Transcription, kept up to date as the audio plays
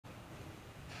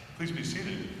Please be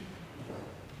seated.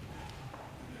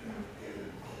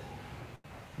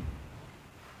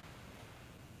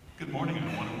 Good morning, and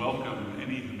I want to welcome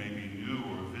any who may be new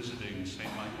or visiting St.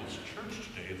 Michael's Church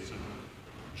today. It's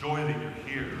a joy that you're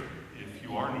here. If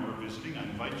you are new or visiting, I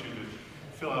invite you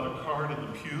to fill out a card in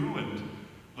the pew and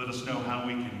let us know how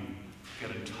we can get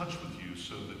in touch with you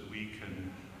so that we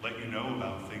can let you know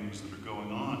about things that are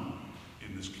going on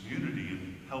in this community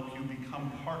and help you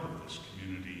become part of this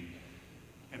community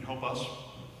and help us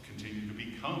continue to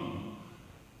become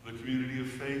the community of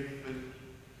faith that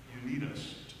you need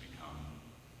us to become.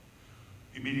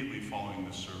 Immediately following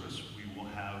this service, we will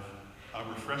have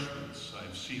refreshments.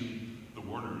 I've seen the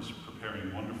Warners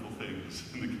preparing wonderful things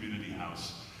in the community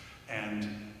house. And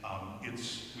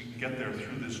we can get there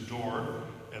through this door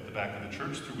at the back of the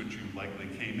church through which you likely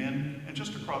came in, and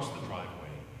just across the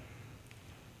driveway.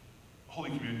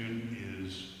 Holy Communion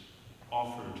is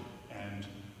offered, and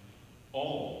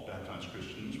all baptized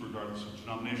Christians, regardless of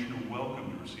denomination, are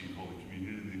welcome to receive Holy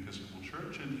Communion in the Episcopal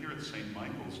Church. And here at St.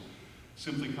 Michael's,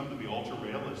 simply come to the altar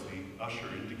rail as the usher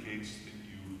indicates that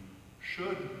you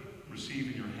should receive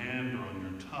in your hand or on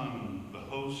your tongue the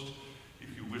host.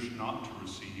 If you wish not to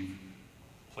receive,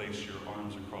 place your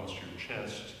arms across your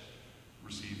chest,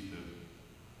 receive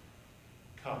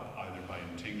the cup either by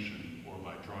intinction or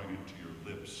by drawing it to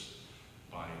your lips,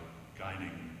 by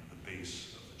guiding the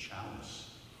base of the chalice.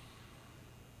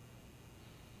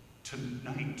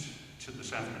 Tonight,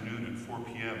 this afternoon at 4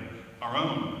 p.m., our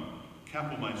own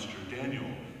Kapellmeister Daniel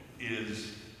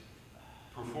is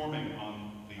performing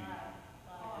on the...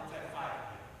 It's at 5.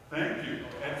 Thank you.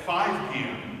 At 5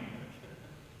 p.m.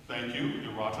 Thank you,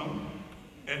 Eratum.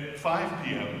 At 5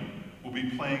 p.m., we'll be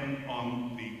playing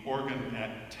on the organ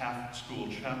at Taft School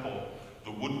Chapel,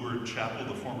 the Woodward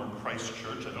Chapel, the former Christ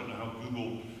Church. I don't know how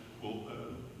Google will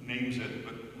names it,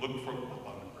 but look for what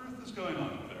on earth is going on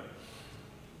up there.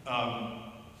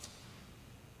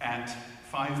 At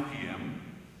 5 p.m.,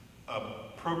 a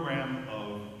program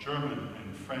of German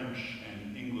and French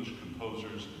and English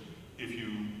composers. If you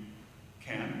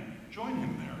can, join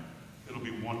him there. It'll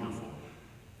be wonderful.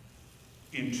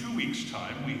 In 2 weeks'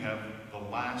 time, we have the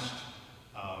last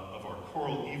of our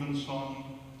choral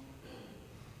evensong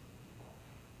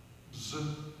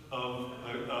of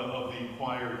the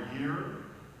choir year,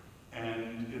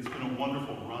 and it's been a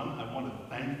wonderful run. I want to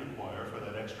thank the choir for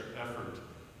that extra effort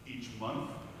each month.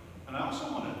 And I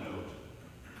also want to note,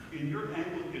 in your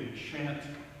Anglican chant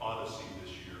odyssey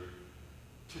this year,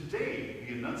 today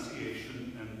the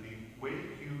enunciation and the way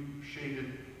you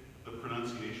shaded the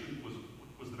pronunciation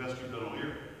was the best you've done all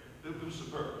year. It was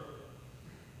superb.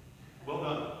 Well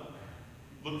done.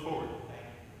 Look forward.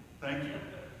 Thank you.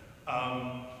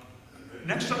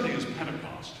 Next Sunday is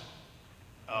Pentecost,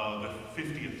 the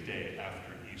 50th day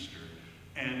after Easter.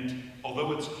 And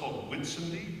although it's called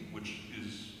Whitsunday, which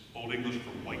is Old English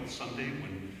for White Sunday,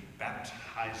 when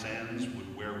baptizands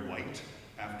would wear white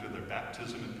after their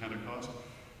baptism at Pentecost,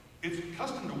 it's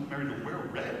customary to wear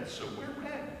red, so wear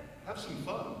red. Have some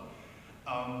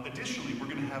fun. Additionally, we're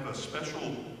going to have a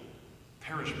special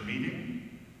parish meeting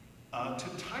to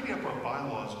tidy up our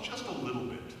bylaws just a little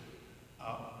bit.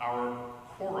 Our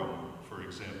quorum, for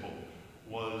example,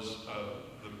 was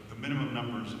the minimum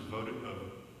numbers of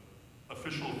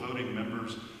official voting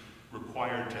members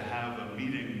required to have a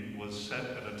meeting was set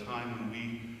at a time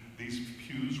when these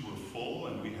pews were full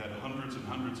and we had hundreds and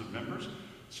hundreds of members.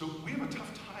 So we have a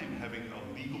tough time having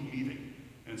a legal meeting,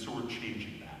 and so we're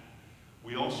changing that.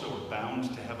 We also are bound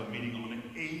to have a meeting on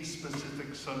a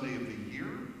specific Sunday of the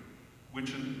year,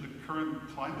 which in the current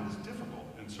climate is difficult,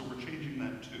 and so we're changing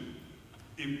that too.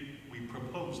 We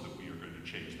propose that we are going to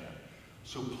change that.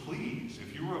 So please,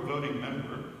 if you are a voting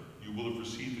member, you will have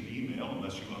received an email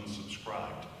unless you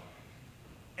unsubscribed.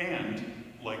 And,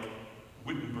 like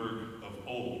Wittenberg of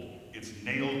old, it's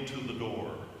nailed to the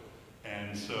door.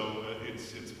 And so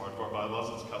it's part of our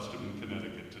bylaws, it's custom in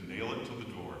Connecticut to nail it to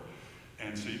the door.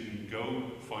 And so you can go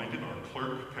find it. Our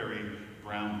clerk, Perry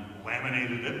Brown,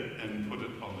 laminated it and put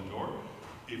it on the door.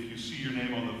 If you see your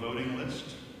name on the voting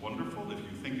list, wonderful. If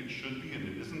you think it should be and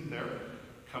it isn't there,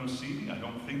 come see me. I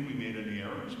don't think we made any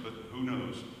errors, but who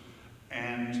knows.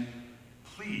 And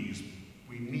please,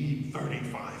 we need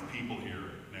 35 people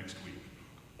here next week.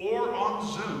 Or on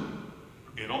Zoom.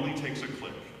 It only takes a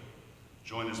click.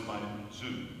 Join us by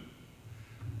Zoom.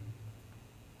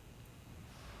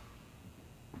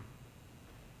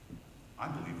 I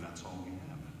believe that's all we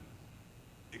have.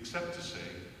 Except to say,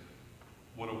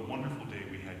 what a wonderful day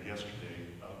we had yesterday.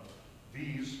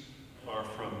 These are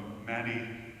from Maddie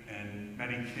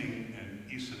King and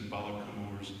Isan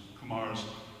Balakumar's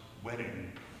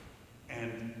wedding.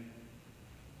 And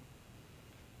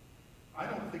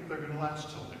they're going to last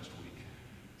till next week.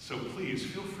 So please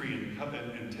feel free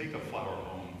and take a flower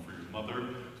home for your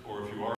mother, or if you are